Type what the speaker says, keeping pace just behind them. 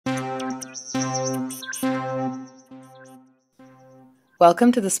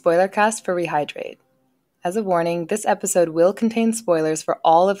Welcome to the Spoilercast for Rehydrate. As a warning, this episode will contain spoilers for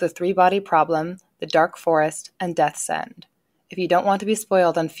all of the Three-Body Problem, the Dark Forest, and Death's End. If you don't want to be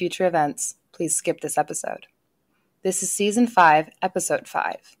spoiled on future events, please skip this episode. This is Season 5, Episode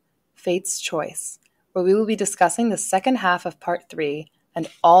 5, Fate's Choice, where we will be discussing the second half of Part 3 and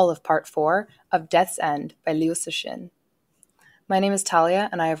all of Part 4 of Death's End by Liu Cixin. My name is Thalia,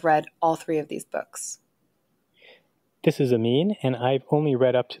 and I have read all three of these books. This is Amin, and I've only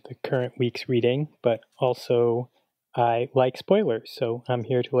read up to the current week's reading, but also I like spoilers, so I'm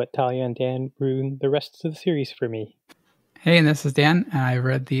here to let Thalia and Dan ruin the rest of the series for me. Hey, and this is Dan, and I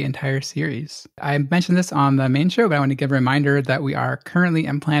read the entire series. I mentioned this on the main show, but I want to give a reminder that we are currently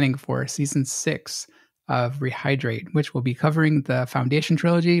planning for Season 6 of Rehydrate, which will be covering the Foundation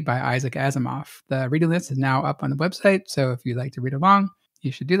trilogy by Isaac Asimov. The reading list is now up on the website, so if you'd like to read along,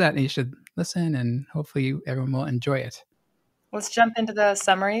 you should do that, and you should listen, and hopefully everyone will enjoy it. Let's jump into the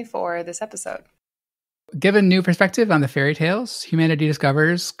summary for this episode. Given new perspective on the fairy tales, humanity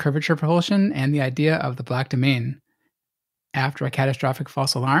discovers curvature propulsion and the idea of the black domain. After a catastrophic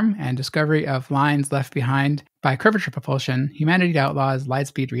false alarm and discovery of lines left behind by curvature propulsion, humanity outlaws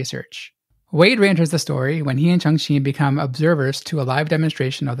lightspeed research. Wade re-enters the story when he and Changxin become observers to a live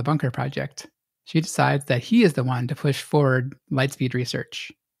demonstration of the bunker project. She decides that he is the one to push forward lightspeed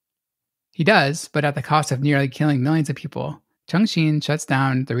research. He does, but at the cost of nearly killing millions of people. Changxin shuts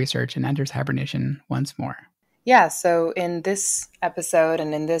down the research and enters hibernation once more. Yeah, so in this episode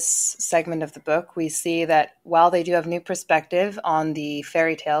and in this segment of the book, we see that while they do have new perspective on the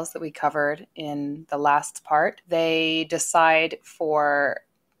fairy tales that we covered in the last part, they decide for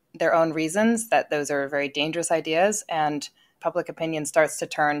their own reasons that those are very dangerous ideas, and public opinion starts to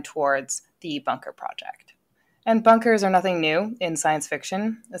turn towards the bunker project. And bunkers are nothing new in science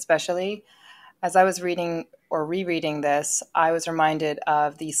fiction, especially. As I was reading or rereading this, I was reminded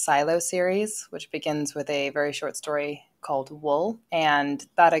of the Silo series, which begins with a very short story called Wool. And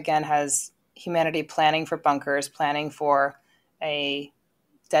that, again, has humanity planning for bunkers, planning for a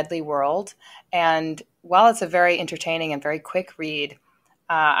deadly world. And while it's a very entertaining and very quick read,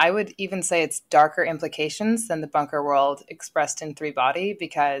 I would even say it's darker implications than the bunker world expressed in Three Body,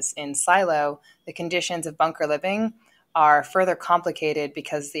 because in Silo, the conditions of bunker living are further complicated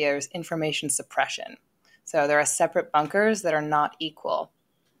because there's information suppression. So there are separate bunkers that are not equal.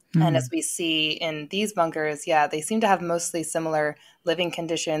 Mm. And as we see in these bunkers, they seem to have mostly similar living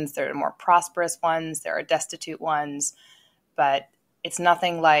conditions. There are more prosperous ones, there are destitute ones, but it's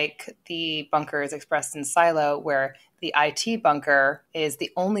nothing like the bunkers expressed in Silo, where the IT bunker is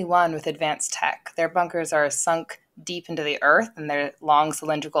the only one with advanced tech. Their bunkers are sunk deep into the earth, and they're long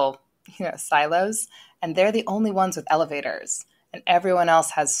cylindrical silos, and they're the only ones with elevators. And everyone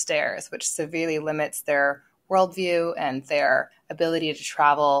else has stairs, which severely limits their worldview and their ability to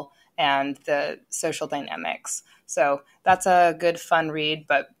travel and the social dynamics. So that's a good, fun read,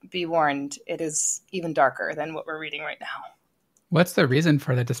 but be warned, it is even darker than what we're reading right now. What's the reason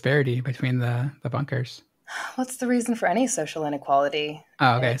for the disparity between the bunkers? What's the reason for any social inequality?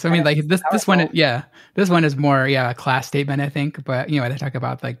 Oh, okay. So I mean, like this one, this one is more, a class statement, I think. But they talk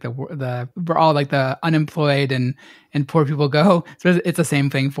about like where all like the unemployed and poor people go. So it's the same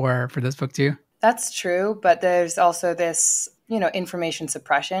thing for this book too. That's true, but there's also this, information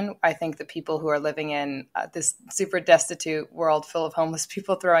suppression. I think the people who are living in this super destitute world full of homeless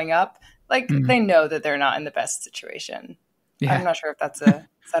people throwing up, they know that they're not in the best situation. Yeah. I'm not sure if that's a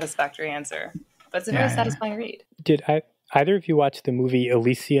satisfactory answer. But it's a very satisfying read. Did either of you watch the movie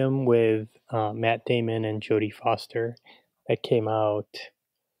Elysium with Matt Damon and Jodie Foster that came out,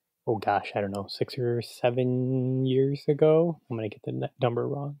 I don't know, 6 or 7 years ago? I'm going to get the number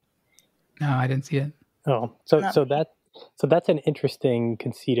wrong. No, I didn't see it. Oh, so that's an interesting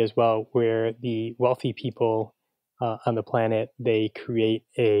conceit as well, where the wealthy people on the planet, they create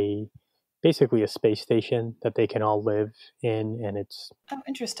basically a space station that they can all live in, and it's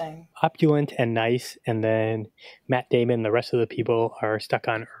interesting, opulent and nice. And then Matt Damon and the rest of the people are stuck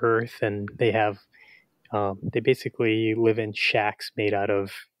on Earth, and they have they basically live in shacks made out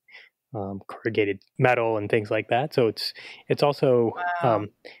of corrugated metal and things like that. So it's also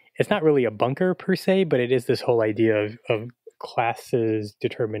it's not really a bunker per se, but it is this whole idea of classes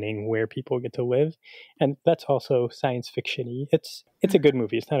determining where people get to live, and that's also science fiction-y. It's a good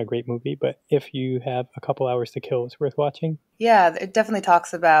movie. It's not a great movie, but if you have a couple hours to kill, it's worth watching. Yeah, it definitely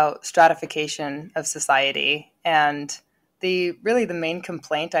talks about stratification of society, and the main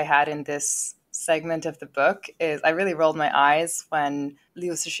complaint I had in this segment of the book is I really rolled my eyes when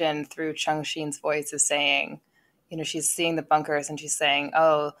Liu Cixin, through Changxin's voice, is saying, she's seeing the bunkers and she's saying,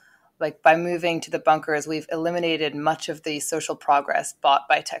 oh, like by moving to the bunkers, we've eliminated much of the social progress bought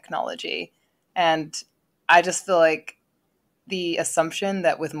by technology. And I just feel like the assumption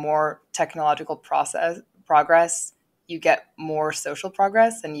that with more technological progress, you get more social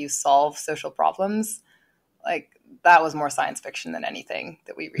progress and you solve social problems, like that was more science fiction than anything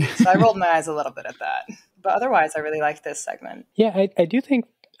that we read. So I rolled my eyes a little bit at that. But otherwise, I really liked this segment. Yeah, I do think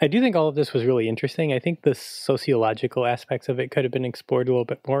all of this was really interesting. I think the sociological aspects of it could have been explored a little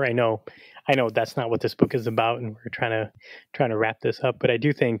bit more. I know that's not what this book is about, and we're trying to wrap this up. But I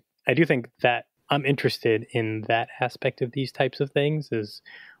do think that I'm interested in that aspect of these types of things. Is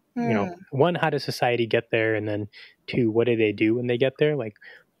one, how does society get there, and then two, what do they do when they get there? Like,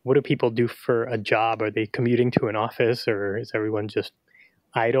 what do people do for a job? Are they commuting to an office, or is everyone just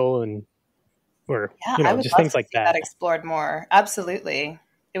idle and or Yeah, I would just love things to like see that that? explored more. Absolutely.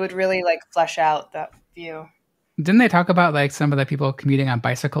 It would really like flesh out that view. Didn't they talk about like some of the people commuting on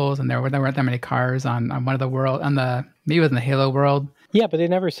bicycles, and there weren't that many cars on one of the world on the maybe it was in the Halo world? Yeah, but they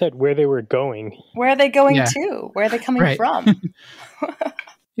never said where they were going. Where are they going Yeah, to? Where are they coming right. from?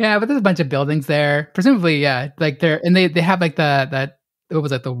 Yeah, but there's a bunch of buildings there. Presumably, yeah, like they have like that what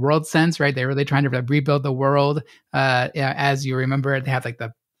was it, the world sense, right? They're really trying to rebuild the world. Yeah, as you remember, they have like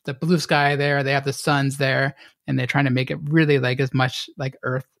the blue sky there, they have the suns there, and they're trying to make it really like as much like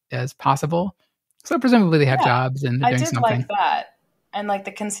Earth as possible. So presumably they have Yeah, jobs and they're I doing did something. like that. And like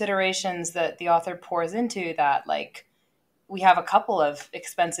the considerations that the author pours into that, like we have a couple of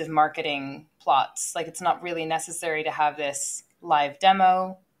expensive marketing plots. Like it's not really necessary to have this live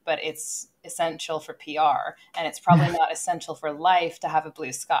demo, but it's essential for PR. And it's probably not essential for life to have a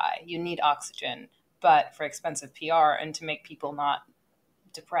blue sky. You need oxygen, but for expensive PR and to make people not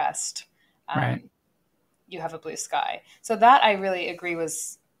depressed, Right. you have a blue sky. So that I really agree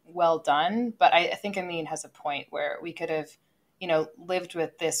was well done. But I think Amin has a point where we could have, lived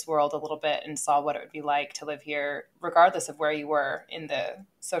with this world a little bit and saw what it would be like to live here, regardless of where you were in the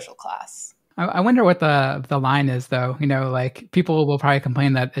social class. I wonder what the line is though. Like people will probably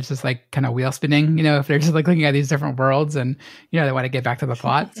complain that it's just like kind of wheel spinning. If they're just like looking at these different worlds and they want to get back to the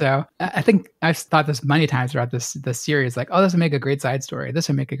plot. So I think I've thought this many times throughout this series. Like, oh, this would make a great side story. This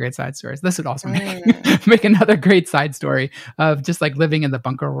would make a great side story. This would also make another great side story of just like living in the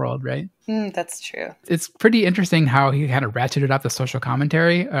bunker world, right? That's true. It's pretty interesting how he kind of ratcheted up the social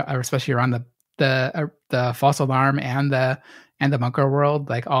commentary, especially around the false alarm and the bunker world,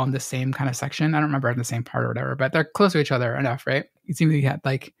 like all in the same kind of section. I don't remember in the same part or whatever, but they're close to each other enough, right? It seemed he had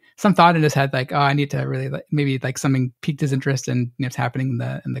like some thought in his head, like, oh, I need to really maybe like something piqued his interest in what's happening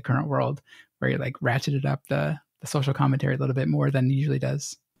in the current world, where he like ratcheted up the social commentary a little bit more than he usually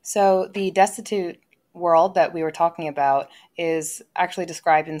does. So the destitute world that we were talking about is actually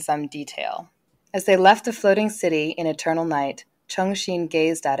described in some detail. As they left the floating city in eternal night, Chung Xin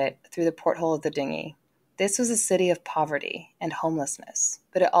gazed at it through the porthole of the dinghy. This was a city of poverty and homelessness,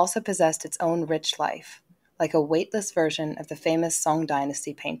 but it also possessed its own rich life, like a weightless version of the famous Song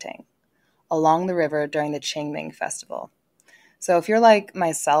Dynasty painting, along the river during the Qingming festival. So if you're like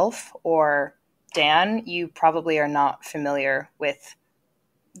myself or Dan, you probably are not familiar with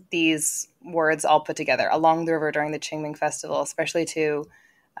these words all put together, along the river during the Qingming festival, especially to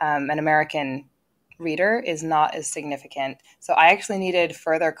an American reader, is not as significant. So I actually needed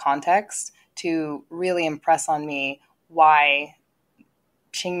further context to really impress on me why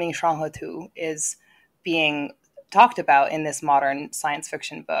Qingming Shanghetu is being talked about in this modern science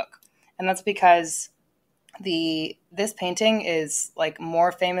fiction book. And that's because this painting is like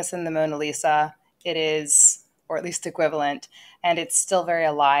more famous than the Mona Lisa. It is, or at least equivalent, and it's still very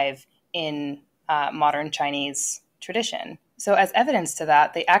alive in modern Chinese tradition. So as evidence to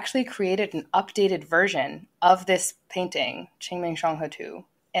that, they actually created an updated version of this painting, Qingming Shanghetu,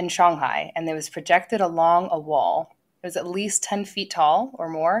 in Shanghai, and it was projected along a wall. It was at least 10 feet tall or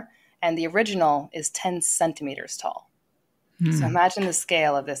more, and the original is 10 centimeters tall. So imagine the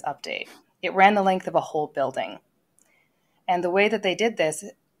scale of this update. It ran the length of a whole building. And the way that they did this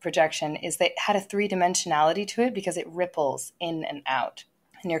projection is they had a three-dimensionality to it because it ripples in and out.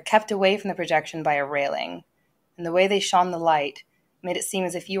 And you're kept away from the projection by a railing. And the way they shone the light made it seem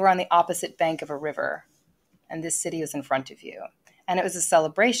as if you were on the opposite bank of a river, and this city was in front of you. And it was a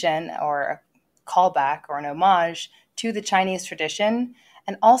celebration or a callback or an homage to the Chinese tradition,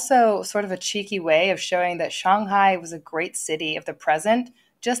 and also sort of a cheeky way of showing that Shanghai was a great city of the present,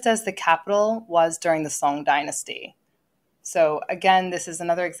 just as the capital was during the Song Dynasty. So again, this is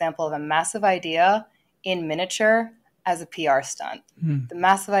another example of a massive idea in miniature as a PR stunt. The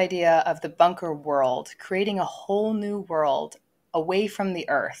massive idea of the bunker world, creating a whole new world away from the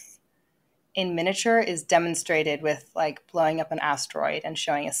Earth in miniature is demonstrated with like blowing up an asteroid and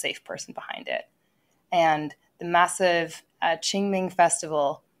showing a safe person behind it. And the massive Qingming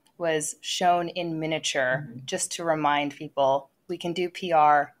festival was shown in miniature just to remind people we can do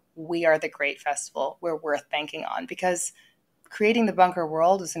PR. We are the great festival. We're worth banking on, because creating the bunker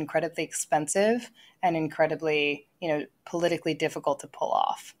world was incredibly expensive and incredibly, politically difficult to pull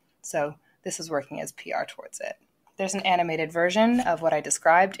off. So this is working as PR towards it. There's an animated version of what I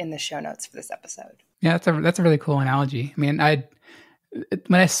described in the show notes for this episode. Yeah, that's a really cool analogy. I mean, I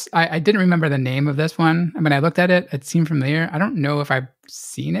didn't remember the name of this one. I mean, I looked at it; it seemed familiar. I don't know if I've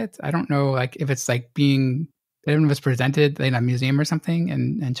seen it. I don't know, like, if it's like I don't know if it's presented in a museum or something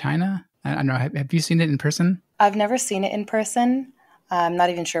in China. I don't know. Have you seen it in person? I've never seen it in person. I'm not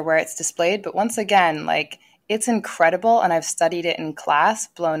even sure where it's displayed. But once again, like, it's incredible, and I've studied it in class,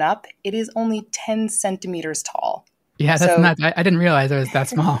 blown up. It is only 10 centimeters tall. Yeah, that's nuts. I didn't realize it was that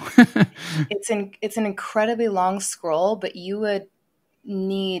small. It's an incredibly long scroll, but you would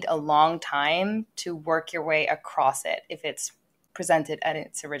need a long time to work your way across it if it's presented at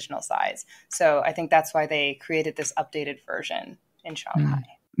its original size. So I think that's why they created this updated version in Shanghai.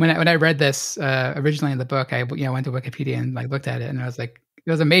 When I read this originally in the book, I went to Wikipedia and like looked at it, and I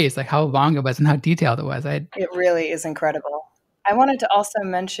was amazed like how long it was and how detailed it was. It really is incredible. I wanted to also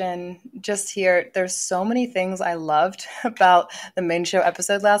mention just here, there's so many things I loved about the main show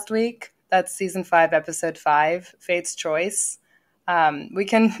episode last week. That's season 5, episode 5, Fate's Choice. We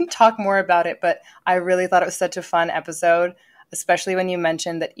can talk more about it, but I really thought it was such a fun episode, especially when you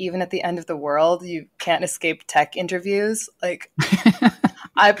mentioned that even at the end of the world, you can't escape tech interviews. Like,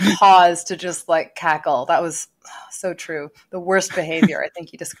 I paused to just like cackle. That was so true. The worst behavior. I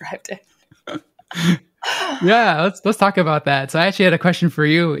think you described it. Yeah, let's talk about that. So I actually had a question for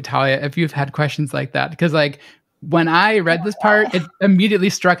you, Thalia, if you've had questions like that, because like when I read this part, it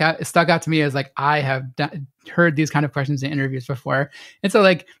immediately stuck out to me as like I have heard these kind of questions in interviews before, and so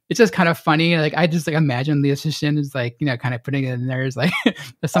like it's just kind of funny. Like I just like imagine the assistant is like kind of putting it in there is like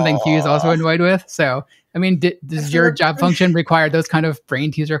something he's also annoyed with. So I mean, does your job function require those kind of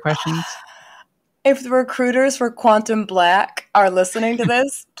brain teaser questions? If the recruiters for Quantum Black are listening to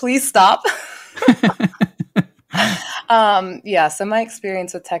this, please stop. So my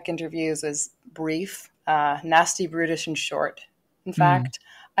experience with tech interviews is brief, nasty, brutish, and short. In fact,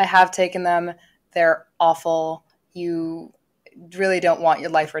 I have taken them. They're awful. You really don't want your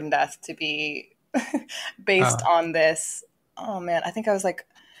life or death to be based on this. Oh man, I think I was like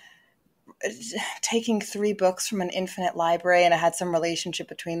taking 3 books from an infinite library, and I had some relationship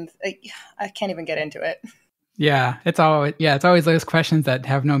between. I can't even get into it. Yeah, it's always those questions that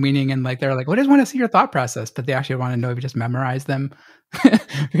have no meaning, and like they're like, "We just want to see your thought process," but they actually want to know if you just memorize them,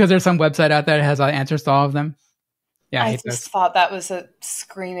 because there's some website out there that has all the answers to all of them. Yeah, I just thought that was a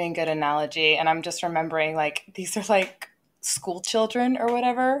screaming good analogy, and I'm just remembering like these are like school children or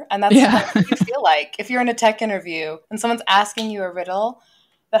whatever, and that's what you feel like if you're in a tech interview and someone's asking you a riddle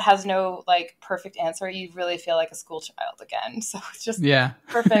that has no like perfect answer, you really feel like a school child again. So it's just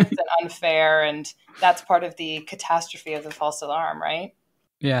perfect and unfair, and that's part of the catastrophe of the false alarm, right?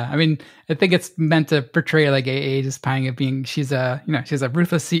 Yeah, I mean, I think it's meant to portray like AA just playing it being she's a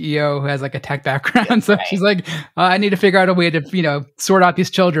ruthless CEO who has like a tech background, so she's like, I need to figure out a way to sort out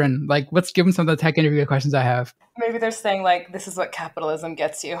these children. Like, let's give them some of the tech interview questions I have. Maybe they're saying like, this is what capitalism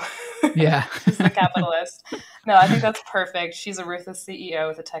gets you. Yeah, she's a capitalist. No, I think that's perfect. She's a ruthless CEO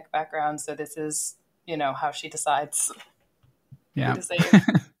with a tech background, so this is how she decides. Yeah. Who to save.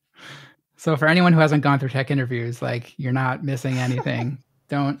 So for anyone who hasn't gone through tech interviews, like you're not missing anything.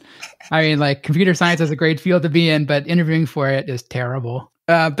 Computer science is a great field to be in, but interviewing for it is terrible.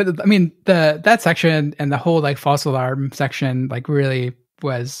 But I mean, that section and the whole like false alarm section, like really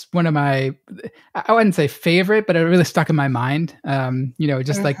was one of my, I wouldn't say favorite, but it really stuck in my mind.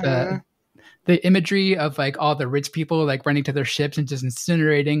 Like the imagery of like all the rich people like running to their ships and just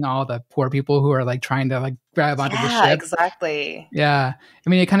incinerating all the poor people who are like trying to like grab onto the ship. Yeah, exactly. Yeah. I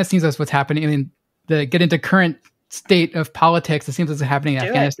mean, it kind of seems that's what's happening. I mean, get into current state of politics, it seems like it's happening in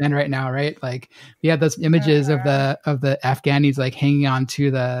Afghanistan right now, right? Like we have those images of the Afghanis like hanging on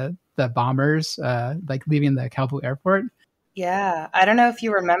to the bombers like leaving the Kabul airport. Yeah, I don't know if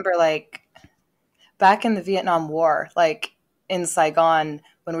you remember like back in the Vietnam War, like in Saigon,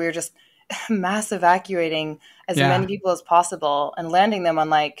 when we were just mass evacuating as many people as possible and landing them on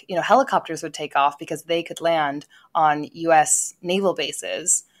like helicopters would take off because they could land on US naval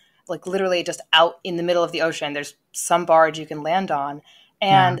bases, like literally just out in the middle of the ocean. There's some barge you can land on.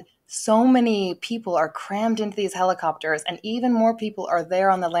 And so many people are crammed into these helicopters, and even more people are there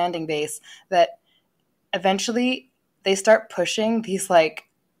on the landing base that eventually they start pushing these like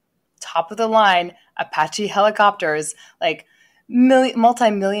top of the line Apache helicopters, like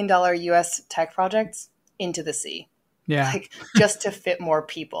multi-million-dollar US tech projects into the sea. Yeah. Like just to fit more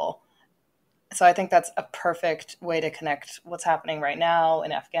people. So I think that's a perfect way to connect what's happening right now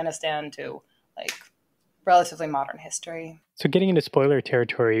in Afghanistan to like relatively modern history. So getting into spoiler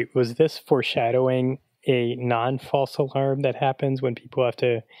territory, was this foreshadowing a non-false alarm that happens when people have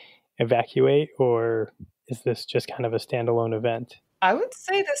to evacuate, or is this just kind of a standalone event? I would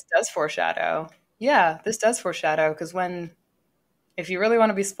say this does foreshadow. Yeah, this does foreshadow because if you really want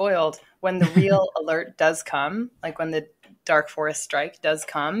to be spoiled, when the real alert does come, like when the Dark Forest strike does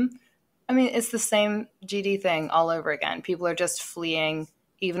come, I mean, it's the same GD thing all over again. People are just fleeing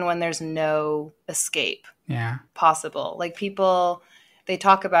even when there's no escape possible. Like they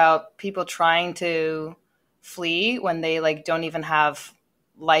talk about people trying to flee when they like don't even have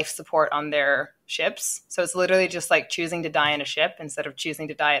life support on their ships. So it's literally just like choosing to die in a ship instead of choosing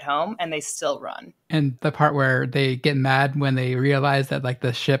to die at home, and they still run. And the part where they get mad when they realize that like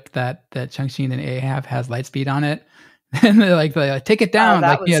the ship that Changxin and A has light speed on it, and they're like take it down,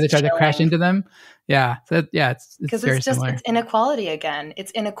 they try to crash into them. Yeah, so it's very similar. It's inequality again.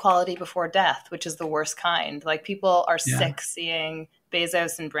 It's inequality before death, which is the worst kind. Like people are sick seeing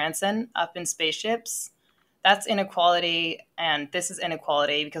Bezos and Branson up in spaceships. That's inequality, and this is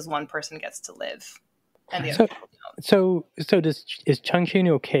inequality because one person gets to live, and the other people don't. So is Changqing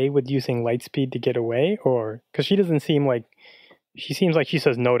okay with using light speed to get away, or because she seems like she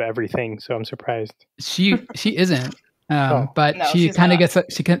says no to everything? So I'm surprised. She isn't. But no, she kind of gets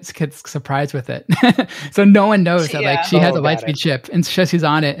surprised with it. So no one knows that like she has a lightspeed ship, and she's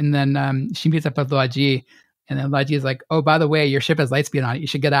on it, and then she meets up with Luaji, and then Luaji is like, "Oh, by the way, your ship has lightspeed on it. You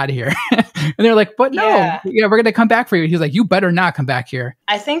should get out of here." And they're like, "But no, we're gonna come back for you." He's like, "You better not come back here."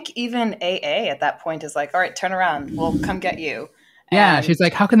 I think even AA at that point is like, "All right, turn around. We'll come get you." Yeah, she's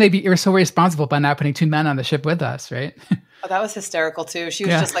like, "How can they be so irresponsible by not putting 2 men on the ship with us?" Right? Oh, that was hysterical too. She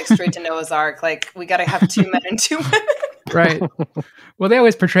was just like straight to Noah's Ark. Like, we got to have 2 men and 2 women. Right. Well, they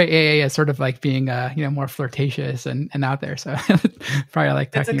always portray AA as sort of like being, more flirtatious and out there. So probably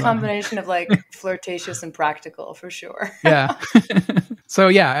like it's a combination of like flirtatious and practical for sure. Yeah. So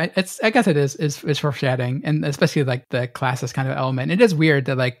yeah, I guess it is foreshadowing, and especially like the classist kind of element. It is weird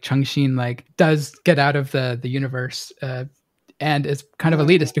that like Changxin like does get out of the universe, and is kind of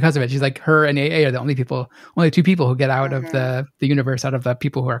elitist because of it. She's like, her and AA are the only 2 people who get out of the universe, out of the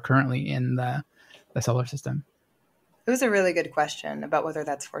people who are currently in the solar system. It was a really good question about whether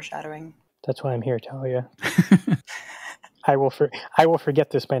that's foreshadowing. That's why I'm here, Thalia. I will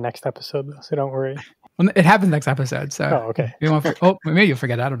forget this by next episode, though, so don't worry. Well, it happens next episode, so okay. Maybe you'll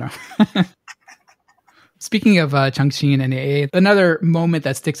forget. I don't know. Speaking of Changxin and AA, another moment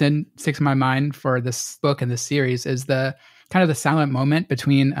that sticks in my mind for this book and this series is the kind of the silent moment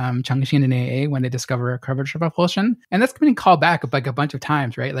between Changxin and AA when they discover curvature propulsion. And that's been called back like a bunch of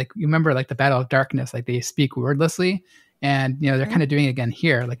times, right? Like you remember like the Battle of Darkness, like they speak wordlessly, and they're kind of doing it again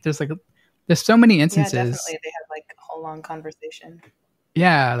here. Like there's so many instances. Yeah, definitely. They have like a whole long conversation.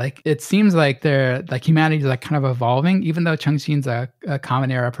 Yeah, like it seems like they're like humanity's like kind of evolving, even though Changxin's a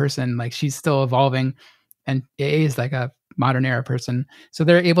common era person, like she's still evolving, and AA is like a modern era person. So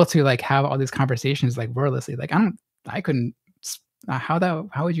they're able to like have all these conversations like wordlessly. Like I couldn't. How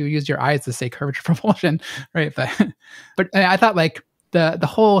would you use your eyes to say curvature propulsion, right? But I thought like the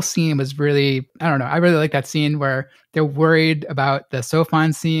whole scene was really, I don't know, I really like that scene where they're worried about the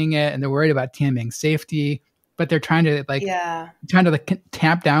Sophon seeing it, and they're worried about Tianming's safety, but they're trying to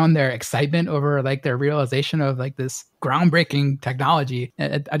tamp down their excitement over like their realization of like this groundbreaking technology.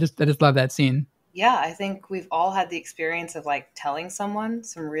 I just love that scene. Yeah, I think we've all had the experience of like telling someone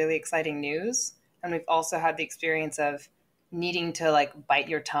some really exciting news, and we've also had the experience of needing to like bite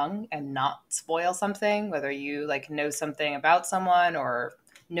your tongue and not spoil something, whether you like know something about someone or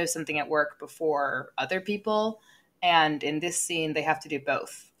know something at work before other people. And in this scene, they have to do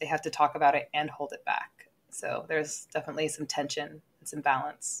both. They have to talk about it and hold it back. So there's definitely some tension and some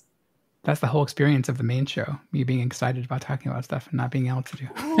balance. That's the whole experience of the main show, me being excited about talking about stuff and not being able to do.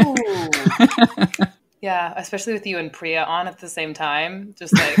 Yeah, especially with you and Priya on at the same time.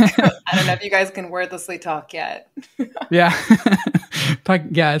 Just like, I don't know if you guys can wordlessly talk yet. Yeah.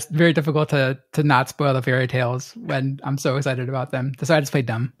 It's very difficult to not spoil the fairy tales when I'm so excited about them. So I just play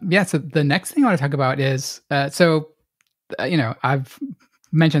dumb. Yeah, so the next thing I want to talk about is, I've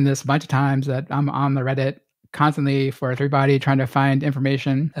mentioned this a bunch of times that I'm on the Reddit constantly for Everybody trying to find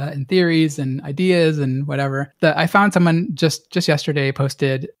information and theories and ideas and whatever. I found someone just yesterday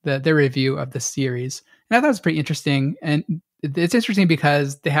posted their review of the series. And I thought it was pretty interesting. And it's interesting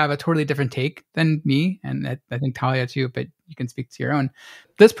because they have a totally different take than me. And I think Thalia too, but you can speak to your own.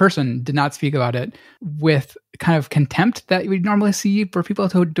 This person did not speak about it with kind of contempt that we normally see for people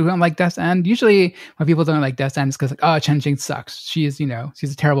who don't like Death's End. Usually when people don't like Death's End, it's because like, oh, Chen Jing sucks. She's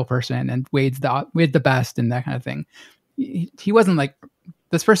a terrible person, and Wade's the best, and that kind of thing. He wasn't like,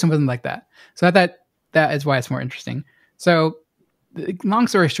 this person wasn't like that. So I thought that is why it's more interesting. So long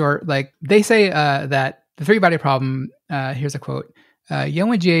story short, like they say that the three-body problem, here's a quote,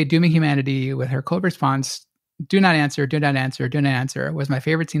 Yeonjie dooming humanity with her cold response, do not answer, do not answer, do not answer, was my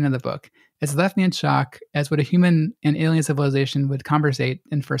favorite scene in the book. It's left me in shock, as would a human and alien civilization would conversate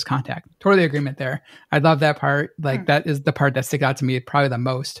in first contact. Totally agreement there. I love that part. Like that is the part that stuck out to me probably the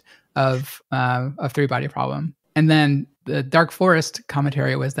most of Three-Body Problem. And then the Dark Forest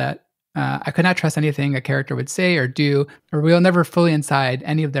commentary was that I could not trust anything a character would say or do, or we will never fully inside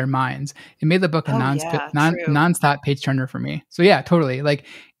any of their minds. It made the book a non-stop page turner for me. So yeah, totally. Like,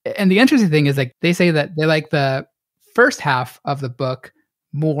 and the interesting thing is like they say that they like the first half of the book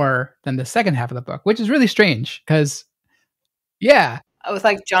more than the second half of the book, which is really strange because, yeah, with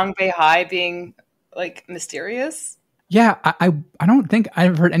like Zhang Beihai being like mysterious. Yeah, I don't think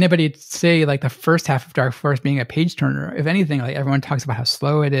I've heard anybody say like the first half of Dark Forest being a page turner. If anything, like everyone talks about how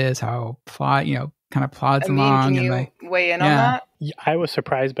slow it is, how kind of plods along. Can you like, weigh in on that? Yeah, I was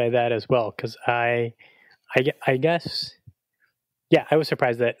surprised by that as well because I guess, I was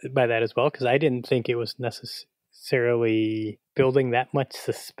surprised by that as well because I didn't think it was necessarily building that much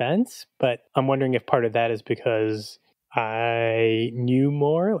suspense. But I'm wondering if part of that is because I knew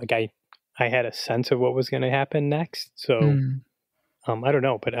more, like I had a sense of what was going to happen next. So I don't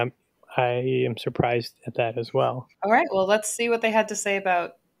know, but I am surprised at that as well. All right. Well, let's see what they had to say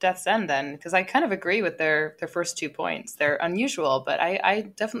about Death's End then, because I kind of agree with their first 2 points. They're unusual, but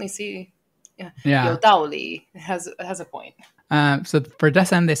I definitely see Yo Dao Li has a point. So for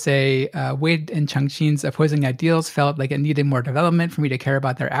Death's End, they say, Wade and Changqin's opposing ideals felt like it needed more development for me to care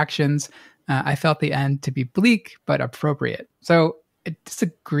about their actions. I felt the end to be bleak, but appropriate. So I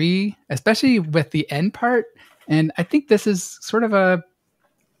disagree, especially with the end part. And I think this is sort of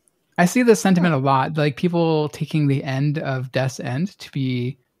I see this sentiment a lot, like people taking the end of Death's End to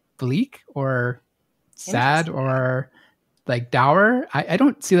be bleak or sad or like dour. I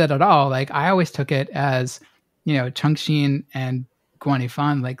don't see that at all. Like I always took it as, Changqin and Guan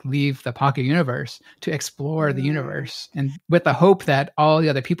Yifan like leave the Pocket Universe to explore the universe, and with the hope that all the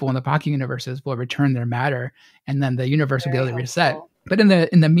other people in the Pocket Universes will return their matter, and then the universe will be able to reset. But in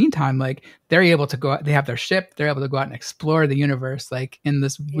the meantime, like they're able to go out, they have their ship, they're able to go out and explore the universe, like in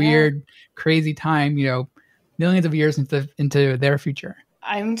this weird, crazy time, millions of years into their future.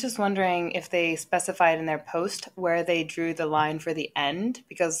 I'm just wondering if they specified in their post where they drew the line for the end,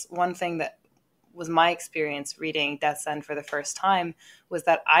 because one thing that was my experience reading Death's End for the first time was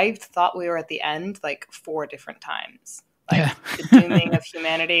that I thought we were at the end like 4 different times. Like the dooming of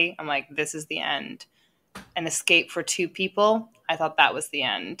humanity, I'm like, this is the end. An escape for 2 people, I thought that was the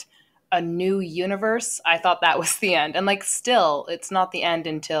end. A new universe, I thought that was the end. And like still, it's not the end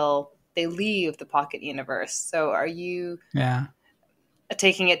until they leave the Pocket Universe. So are you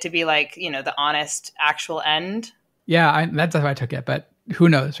taking it to be like, the honest actual end? Yeah, that's how I took it, but who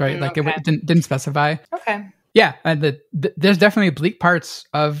knows, right? Like it didn't specify. Okay. Yeah, and there's definitely bleak parts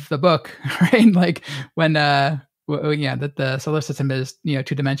of the book, right? Like when that the solar system is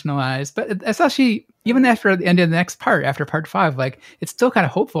 2-dimensionalized, but it's actually even after the end of the next part, after part 5, like it's still kind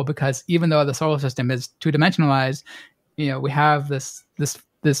of hopeful because even though the solar system is 2-dimensionalized, we have this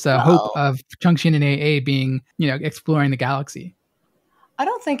hope of Changqin and AA being exploring the galaxy. I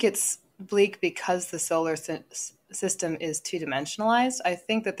don't think it's bleak because the solar system is 2-dimensionalized. I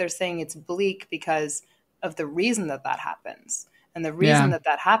think that they're saying it's bleak because of the reason that happens. And the reason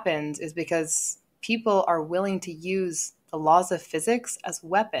that happens is because people are willing to use the laws of physics as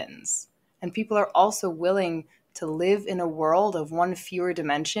weapons. And people are also willing to live in a world of one fewer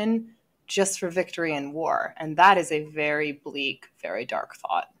dimension just for victory in war. And that is a very bleak, very dark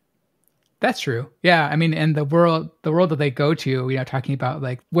thought. That's true. Yeah. I mean, and the world that they go to, talking about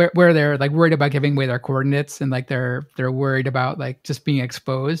like where they're like worried about giving away their coordinates, and like they're worried about like just being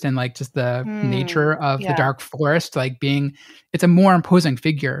exposed, and like just the nature of the Dark Forest, like it's a more imposing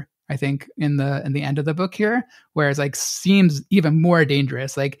figure, I think, in the end of the book here, whereas like seems even more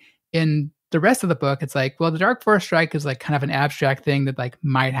dangerous. Like in the rest of the book, it's like, well, the Dark Forest strike is like kind of an abstract thing that like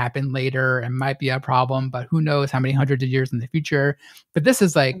might happen later and might be a problem, but who knows how many hundreds of years in the future. But this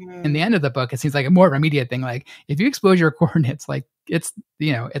is like in the end of the book, it seems like a more immediate thing. Like if you expose your coordinates, like it's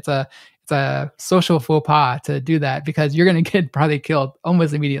a social faux pas to do that because you're going to get probably killed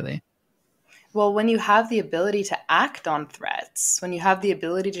almost immediately. Well, when you have the ability to act on threats, when you have the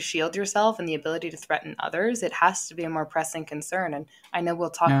ability to shield yourself and the ability to threaten others, it has to be a more pressing concern. And I know we'll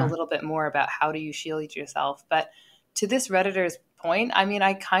talk a Yeah. little bit more about how do you shield yourself. But to this Redditor's point, I mean,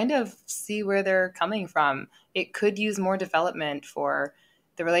 I kind of see where they're coming from. It could use more development for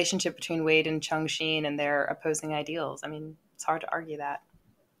the relationship between Wade and Chung-Shin and their opposing ideals. I mean, it's hard to argue that.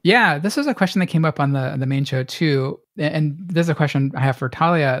 Yeah, this was a question that came up on the main show too. And there's a question I have for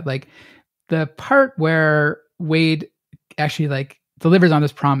Thalia. Like, the part where Wade actually like delivers on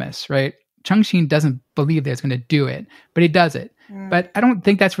this promise, right? Chung-Shin doesn't believe that he's going to do it, but he does it. But I don't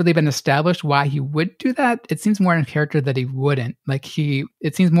think that's really been established why he would do that. It seems more in character that he wouldn't. Like,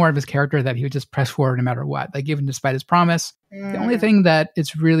 it seems more of his character that he would just press forward no matter what. Like, even despite his promise, the only thing that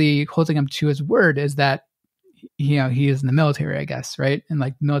is really holding him to his word is that, you know, he is in the military, I guess, right? And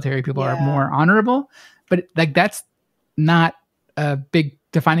like military people are more honorable, but like that's not a big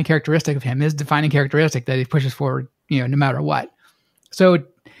defining characteristic of him. His defining characteristic that he pushes forward, you know, no matter what. So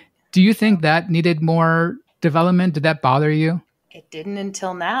do you think that needed more development? Did that bother you? It didn't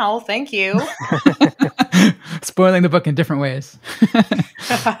until now. Thank you. Spoiling the book in different ways.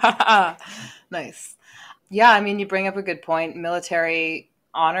 Nice. Yeah, I mean, you bring up a good point. Military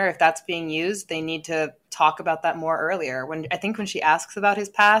honor, if that's being used, they need to talk about that more earlier. I think when she asks about his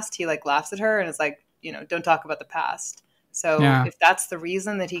past, he like laughs at her and is like, you know, don't talk about the past. So if that's the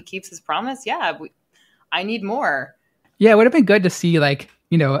reason that he keeps his promise, I need more. Yeah, it would have been good to see like,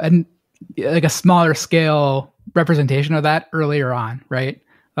 you know, like a smaller scale representation of that earlier on, right?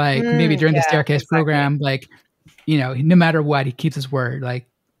 Like maybe during the staircase program, like, you know, no matter what, he keeps his word, like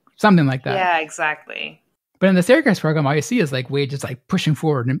something like that. Yeah, exactly. But in the staircase program, all you see is like Wade just like pushing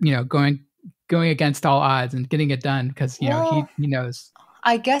forward and, you know, going against all odds and getting it done because, you know, he knows.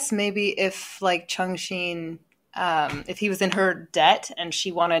 I guess maybe if like Chung-Shin, if he was in her debt and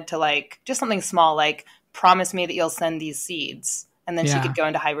she wanted to like just something small, like promise me that you'll send these seeds. And then she could go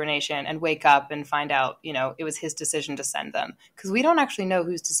into hibernation and wake up and find out, you know, it was his decision to send them. Because we don't actually know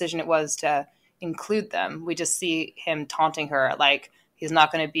whose decision it was to include them. We just see him taunting her, like, he's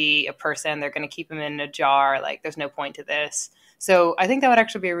not going to be a person. They're going to keep him in a jar. Like, there's no point to this. So I think that would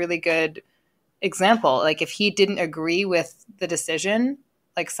actually be a really good example. Like, if he didn't agree with the decision,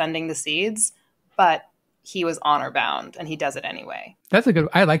 like sending the seeds, but he was honor bound and he does it anyway.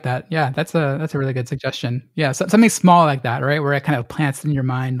 I like that. Yeah, that's a really good suggestion. Yeah, so something small like that, right? Where it kind of plants in your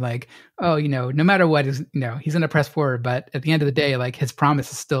mind, like, oh, you know, no matter what, is, you know, he's going to press forward, but at the end of the day, like his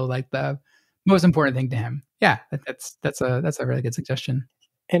promise is still like the most important thing to him. Yeah, that's a really good suggestion.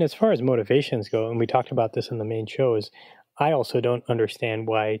 And as far as motivations go, and we talked about this in the main shows, I also don't understand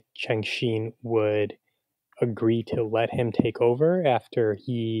why Chung-Shin would agree to let him take over after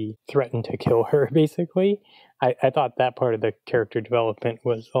he threatened to kill her, basically. I thought that part of the character development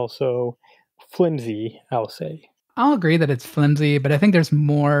was also flimsy, I'll say. I'll agree that it's flimsy, but I think there's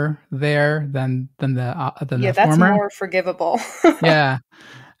more there than the that's former. More forgivable. Yeah.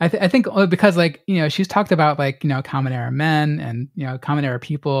 I think because, like, you know, she's talked about, like, you know, common era men and, you know, common era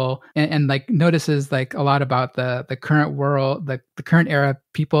people and like notices like a lot about the current world, the current era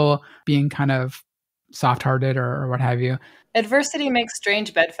people being kind of soft-hearted or what have you. Adversity makes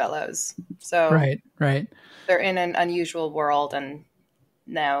strange bedfellows. So right. They're in an unusual world, and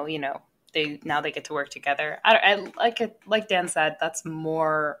now, you know, they get to work together. I like it. Like Dan said, there's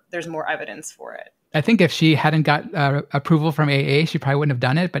more evidence for it. I think if she hadn't got approval from AA, she probably wouldn't have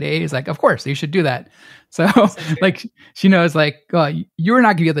done it. But AA is like, of course, you should do that. So like, she knows, like, well, you're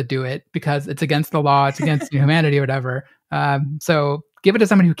not going to be able to do it because it's against the law, it's against humanity or whatever. So give it to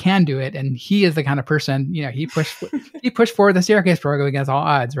someone who can do it. And he is the kind of person, you know, he pushed forward the staircase program against all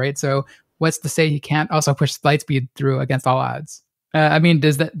odds, right? So what's to say he can't also push Lightspeed through against all odds? I mean,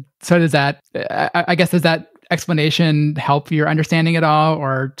 does that explanation help your understanding at all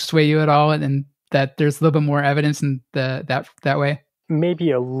or sway you at all? And that there's a little bit more evidence in that way?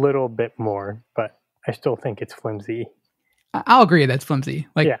 Maybe a little bit more, but I still think it's flimsy. I'll agree that's flimsy.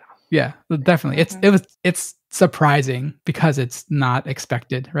 Like, yeah, definitely. It's surprising because it's not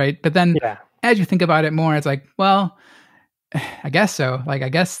expected, right? But then as you think about it more, it's like, well, I guess so. Like, I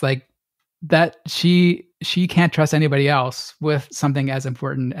guess like that she can't trust anybody else with something as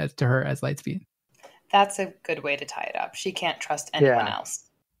important as to her as Lightspeed. That's a good way to tie it up. She can't trust anyone else.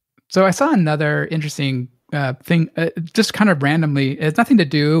 So I saw another interesting thing, just kind of randomly. It has nothing to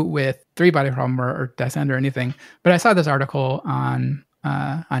do with three-body problem or Descent or anything, but I saw this article on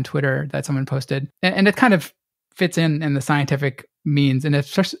Twitter that someone posted, and it kind of fits in the scientific means, and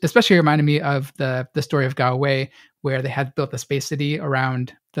it especially reminded me of the story of Gao Wei, where they had built the space city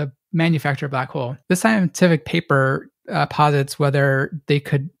around the manufacture of black hole. This scientific paper posits whether they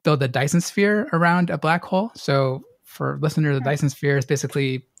could build a Dyson sphere around a black hole. So for listeners, the Dyson sphere is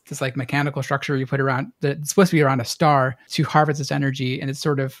basically this like mechanical structure you put around that's supposed to be around a star to harvest its energy, and it's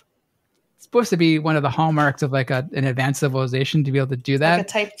sort of supposed to be one of the hallmarks of like an advanced civilization to be able to do that. Like a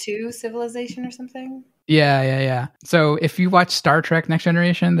type 2 civilization or something? Yeah. So if you watch Star Trek Next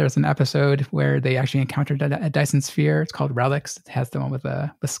Generation, there's an episode where they actually encountered a Dyson sphere. It's called Relics. It has the one with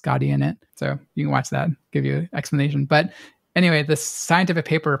Scotty in it. So you can watch that, give you an explanation. But anyway, the scientific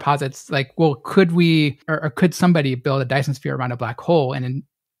paper posits like, well, could we or could somebody build a Dyson sphere around a black hole and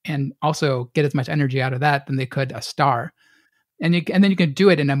also get as much energy out of that than they could a star? And then you can do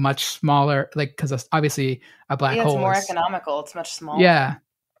it in a much smaller, like, because obviously a black hole it's more economical. It's much smaller. Yeah.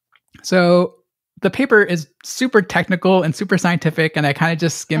 So the paper is super technical and super scientific, and I kind of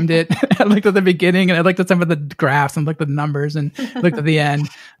just skimmed it. I looked at the beginning, and I looked at some of the graphs and looked at the numbers and looked at the end.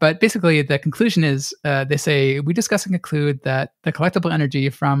 But basically, the conclusion is they say, we discuss and conclude that the collectible energy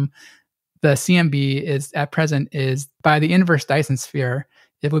from the CMB is at present is by the inverse Dyson sphere,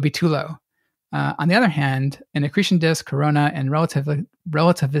 it would be too low. On the other hand, an accretion disk, corona, and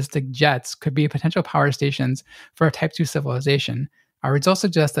relativistic jets could be potential power stations for a Type 2 civilization. Our results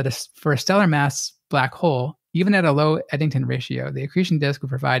suggest that for a stellar mass black hole, even at a low Eddington ratio, the accretion disk would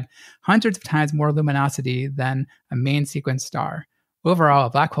provide hundreds of times more luminosity than a main sequence star. Overall, a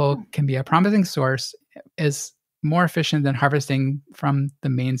black hole can be a promising source, is more efficient than harvesting from the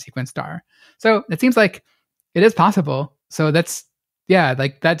main sequence star. So it seems like it is possible. So that's, yeah,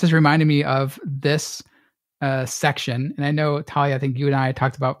 like that just reminded me of this section. And I know, Thalia, I think you and I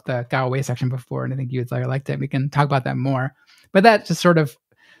talked about the Galway section before, and I think you liked it. We can talk about that more. But that just sort of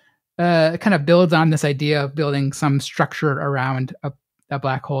kind of builds on this idea of building some structure around a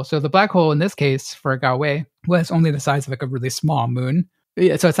black hole. So the black hole in this case for Galway was only the size of like a really small moon.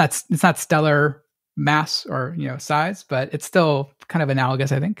 Yeah, so it's not stellar mass or size, but it's still kind of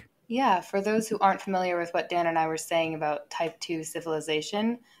analogous, I think. Yeah, for those who aren't familiar with what Dan and I were saying about Type 2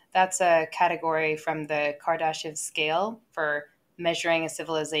 civilization, that's a category from the Kardashev scale for measuring a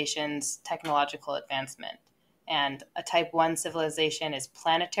civilization's technological advancement. And a Type 1 civilization is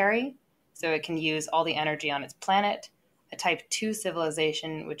planetary, so it can use all the energy on its planet. A Type 2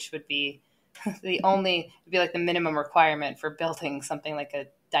 civilization, which would be like the minimum requirement for building something like a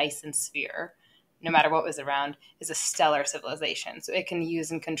Dyson sphere, no matter what was around, is a stellar civilization. So it can use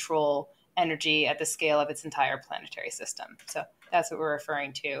and control energy at the scale of its entire planetary system. So that's what we're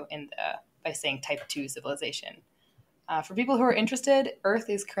referring to by saying Type 2 civilization. For people who are interested, Earth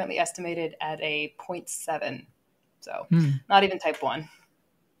is currently estimated at a 0.7. So not even Type 1.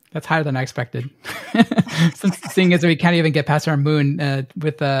 That's higher than I expected. Seeing as we can't even get past our moon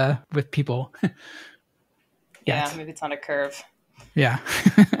with people. Yeah, maybe it's on a curve. Yeah.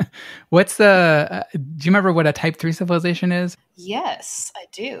 What's do you remember what a Type 3 civilization is? Yes, I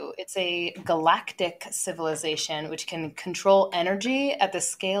do. It's a galactic civilization which can control energy at the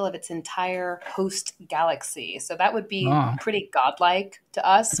scale of its entire host galaxy. So that would be pretty godlike to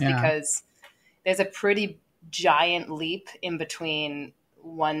us because there's a pretty giant leap in between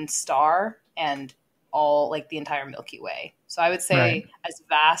one star and all like the entire Milky Way. So I would say as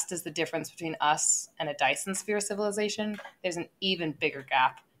vast as the difference between us and a Dyson sphere civilization, there's an even bigger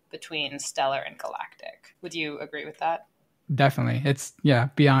gap between stellar and galactic. Would you agree with that? Definitely. It's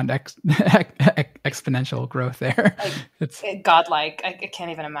beyond exponential growth there. It's godlike. I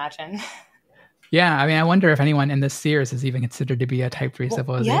can't even imagine. Yeah, I mean, I wonder if anyone in this series is even considered to be a Type 3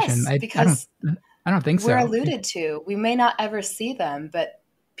 civilization. Yes, because I don't think so. We're alluded to. We may not ever see them, but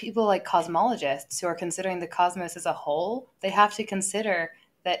people like cosmologists who are considering the cosmos as a whole, they have to consider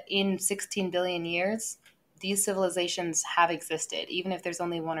that in 16 billion years, these civilizations have existed. Even if there's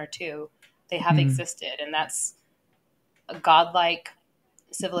only one or two, they have existed. And that's a godlike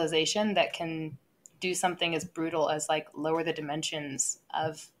civilization that can do something as brutal as like lower the dimensions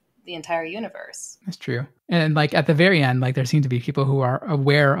of the entire universe. That's true. And like at the very end, like there seem to be people who are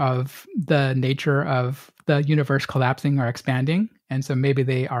aware of the nature of the universe collapsing or expanding. And so maybe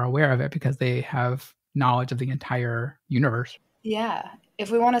they are aware of it because they have knowledge of the entire universe. Yeah. If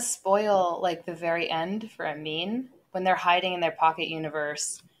we want to spoil like the very end for Amin, when they're hiding in their pocket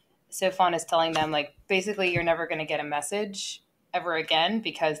universe, Sophon is telling them like, basically you're never going to get a message ever again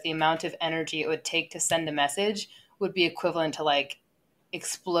because the amount of energy it would take to send a message would be equivalent to like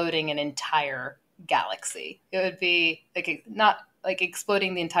exploding an entire galaxy. It would be like not like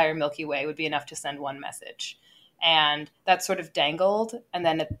exploding the entire Milky Way would be enough to send one message. And that's sort of dangled. And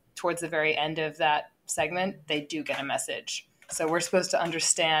then towards the very end of that segment, they do get a message. So we're supposed to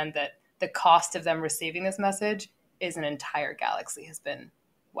understand that the cost of them receiving this message is an entire galaxy has been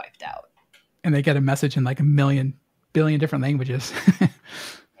wiped out. And they get a message in like a million billion different languages.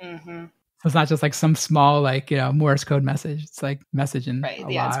 Mm-hmm. So it's not just like some small, like, Morse code message. It's like message in Right.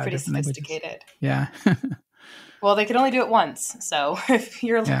 a Yeah, it's lot of pretty different languages. sophisticated. Yeah. Well, they can only do it once, so if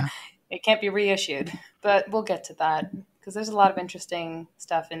you're, Yeah. it can't be reissued. But we'll get to that because there's a lot of interesting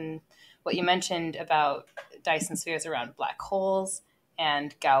stuff in what you mentioned about Dyson spheres around black holes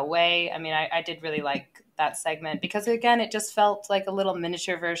and Galway. I mean, I did really like that segment because, again, it just felt like a little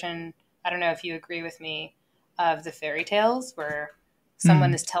miniature version. I don't know if you agree with me, of the fairy tales where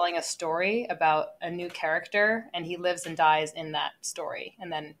someone is telling a story about a new character and he lives and dies in that story,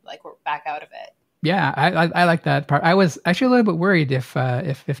 and then like we're back out of it. Yeah, I like that part. I was actually a little bit worried if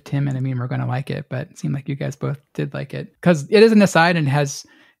Tim and Amin were going to like it, but it seemed like you guys both did like it because it is an aside and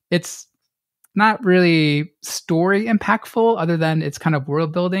it's not really story impactful other than it's kind of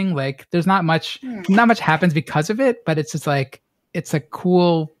world building. Like there's not much happens because of it, but it's just like it's a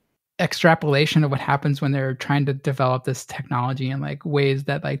cool extrapolation of what happens when they're trying to develop this technology and like ways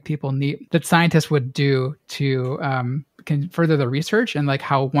that like people need that scientists would do to can further the research, and like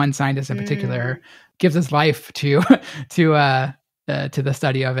how one scientist in particular gives his life to the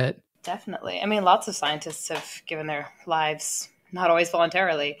study of it. Definitely. I mean, lots of scientists have given their lives, not always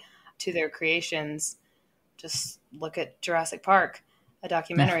voluntarily, to their creations. Just look at Jurassic Park, a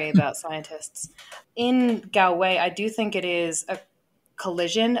documentary about scientists. In Galway, I do think it is a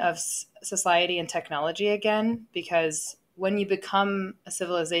collision of society and technology again, because when you become a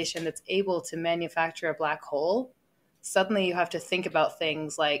civilization that's able to manufacture a black hole, suddenly you have to think about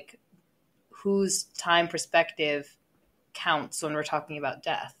things like whose time perspective counts when we're talking about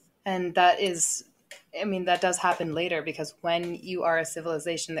death. And that is, I mean, that does happen later because when you are a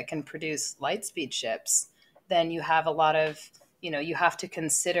civilization that can produce light speed ships, then you have a lot of, you have to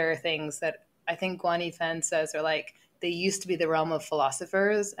consider things that I think Guan Yifan says are like, they used to be the realm of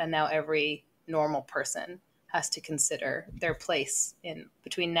philosophers, and now every normal person has to consider their place in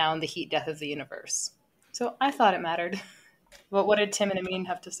between now and the heat death of the universe. So I thought it mattered. But what did Tim and Amin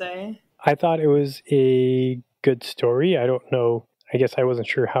have to say? I thought it was a good story. I don't know. I guess I wasn't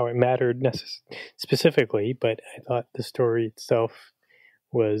sure how it mattered specifically, but I thought the story itself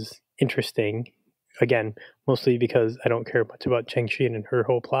was interesting. Again, mostly because I don't care much about Chengxin and her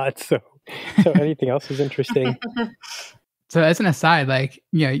whole plot, so anything else is interesting. So as an aside, like,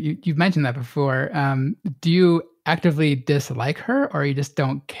 you've mentioned that before. Do you actively dislike her, or you just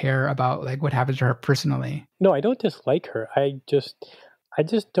don't care about like what happens to her personally? No, I don't dislike her. I just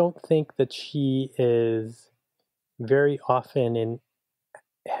don't think that she is very often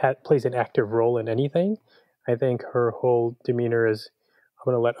plays an active role in anything. I think her whole demeanor is,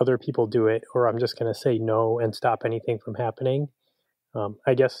 I'm going to let other people do it, or I'm just going to say no and stop anything from happening.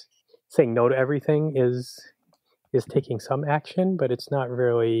 I guess saying no to everything is taking some action, but it's not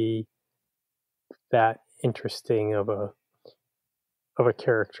really that interesting of a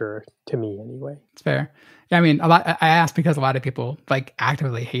character to me anyway. It's fair. Yeah, I mean, I asked because a lot of people like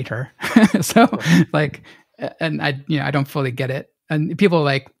actively hate her. So like, and I don't fully get it. And people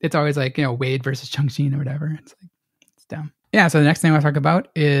like, it's always like, Wade versus Chengxin or whatever. It's like, it's dumb. Yeah. So the next thing I want to talk about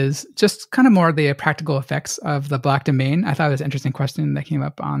is just kind of more the practical effects of the black domain. I thought it was an interesting question that came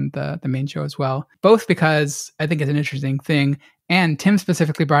up on the main show as well, both because I think it's an interesting thing. And Tim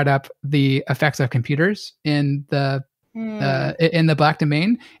specifically brought up the effects of computers in the black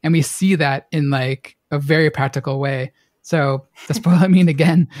domain, and we see that in like a very practical way. So to spoil Amin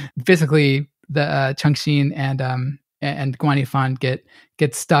again, physically the Chengxin and Guan Yifan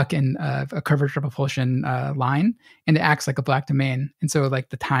get stuck in a curvature propulsion line, and it acts like a black domain, and so like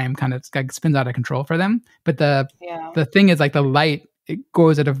the time kind of like spins out of control for them. But the thing is, like, the light, it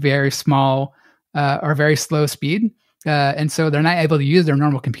goes at a very small or very slow speed, and so they're not able to use their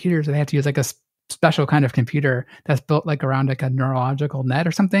normal computers. They have to use like a special kind of computer that's built like around like a neurological net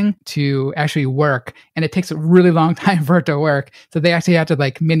or something to actually work, and it takes a really long time for it to work. So they actually have to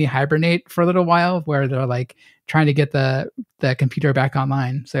like mini hibernate for a little while, where they're like trying to get the computer back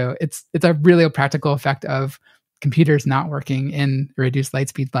online. So it's a really practical effect of computers not working in a reduced light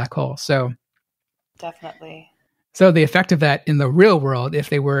speed black hole. So definitely. So the effect of that in the real world, if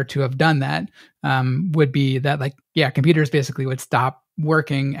they were to have done that, would be that, like, computers basically would stop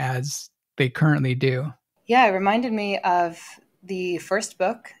working as they currently do. Yeah, it reminded me of the first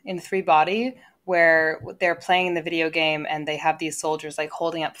book in Three Body, where they're playing the video game and they have these soldiers like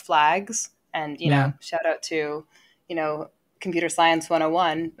holding up flags. And, shout out to, Computer Science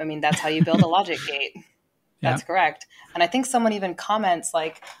 101. I mean, that's how you build a logic gate. That's correct. And I think someone even comments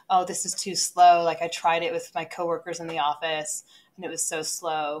like, oh, this is too slow. Like, I tried it with my coworkers in the office and it was so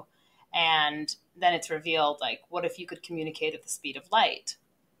slow. And then it's revealed, like, what if you could communicate at the speed of light?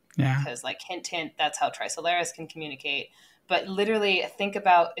 Yeah. Because like hint, hint, that's how Trisolaris can communicate. But literally think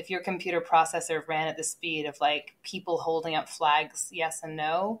about if your computer processor ran at the speed of like people holding up flags, yes and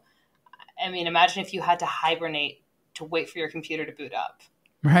no. I mean, imagine if you had to hibernate to wait for your computer to boot up.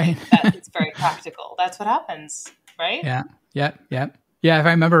 Right. That it's very practical. That's what happens, right? Yeah. Yep. Yep. Yeah. If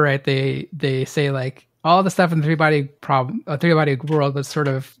I remember right, they say like all the stuff in the three body world was sort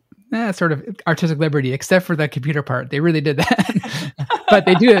of artistic liberty, except for the computer part. They really did that. But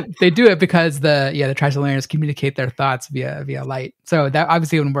they do it because the Trisolarians communicate their thoughts via light. So that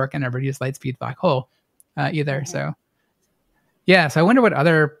obviously wouldn't work in a reduced light speed black hole either. So yeah, so I wonder what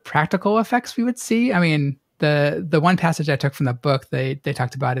other practical effects we would see. I mean, the one passage I took from the book, they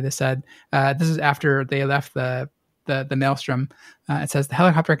talked about it. They said this is after they left the maelstrom. It says the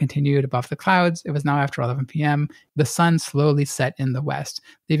helicopter continued above the clouds. It was now after 11 p.m. The sun slowly set in the west,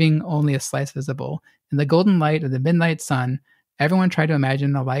 leaving only a slice visible. In the golden light of the midnight sun, everyone tried to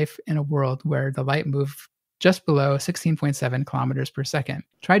imagine a life in a world where the light moved just below 16.7 kilometers per second.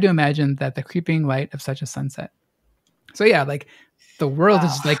 Try to imagine that the creeping light of such a sunset. So yeah, like the world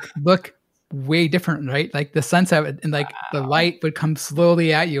is like look way different, right? Like the sunset and like the light would come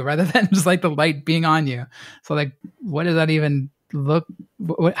slowly at you rather than just like the light being on you. So like, what does that even look?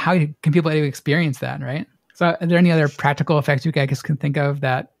 How can people experience that, right? So are there any other practical effects you guys can think of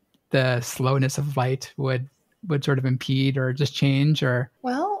that the slowness of light would sort of impede or just change? Or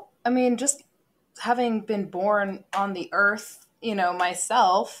well, I mean, just having been born on the Earth,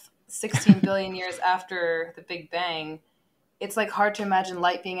 myself, 16 billion years after the Big Bang, it's like hard to imagine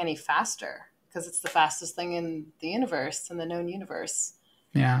light being any faster because it's the fastest thing in the universe, in the known universe.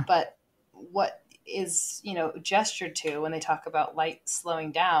 Yeah. But what is, gestured to when they talk about light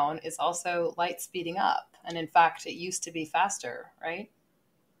slowing down is also light speeding up. And in fact, it used to be faster, right?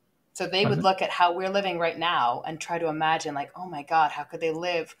 So they would look at how we're living right now and try to imagine like, oh my God, how could they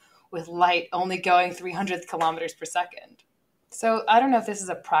live with light only going 300 kilometers per second? So I don't know if this is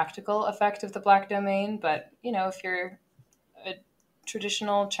a practical effect of the black domain, but, if you're a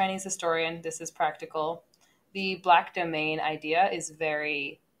traditional Chinese historian, this is practical. The black domain idea is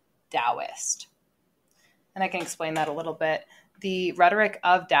very Taoist. And I can explain that a little bit. The rhetoric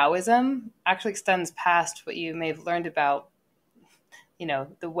of Taoism actually extends past what you may have learned about,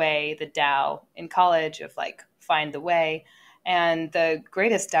 the way, the Tao in college of like, find the way. And the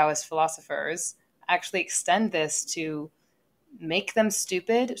greatest Taoist philosophers actually extend this to make them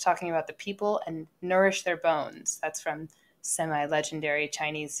stupid, talking about the people, and nourish their bones. That's from semi-legendary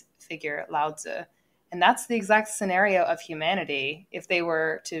Chinese figure Lao Tzu. And that's the exact scenario of humanity if they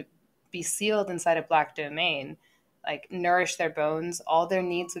were to be sealed inside a black domain, like nourish their bones, all their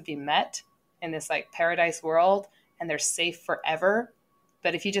needs would be met in this like paradise world and they're safe forever.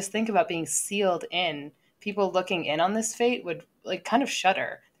 But if you just think about being sealed in, people looking in on this fate would like kind of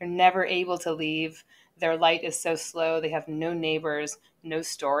shudder. They're never able to leave. Their light is so slow. They have no neighbors, no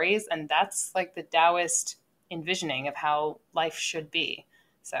stories. And that's like the Taoist envisioning of how life should be.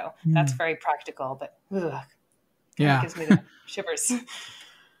 So that's very practical, but it gives me the shivers.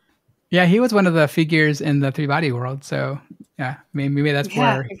 Yeah, he was one of the figures in the three-body world. So yeah, I mean, maybe that's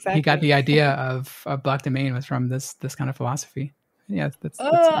where he got the idea of black domain was from this kind of philosophy. Yeah, that's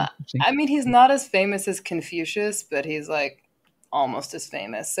interesting. I mean, he's not as famous as Confucius, but he's like almost as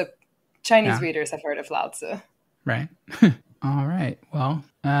famous. So Chinese readers have heard of Lao Tzu. Right. All right. Well,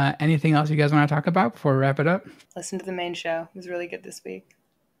 anything else you guys want to talk about before we wrap it up? Listen to the main show. It was really good this week.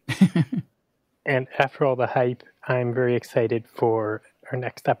 And after all the hype, I'm very excited for our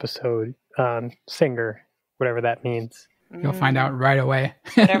next episode, Singer, whatever that means. You'll find out right away.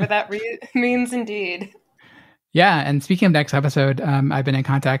 Whatever that means, indeed. Yeah, and speaking of next episode, I've been in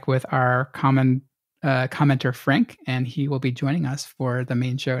contact with our common commenter, Frank, and he will be joining us for the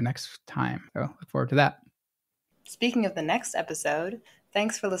main show next time. So look forward to that. Speaking of the next episode,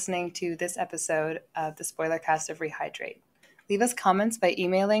 thanks for listening to this episode of the Spoilercast of Rehydrate. Leave us comments by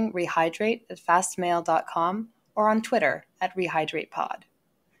emailing rehydrate@fastmail.com or on Twitter @RehydratePod.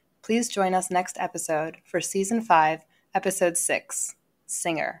 Please join us next episode for Season 5, Episode 6,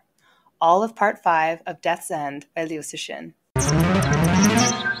 Singer. All of Part 5 of Death's End by Liu Cixin.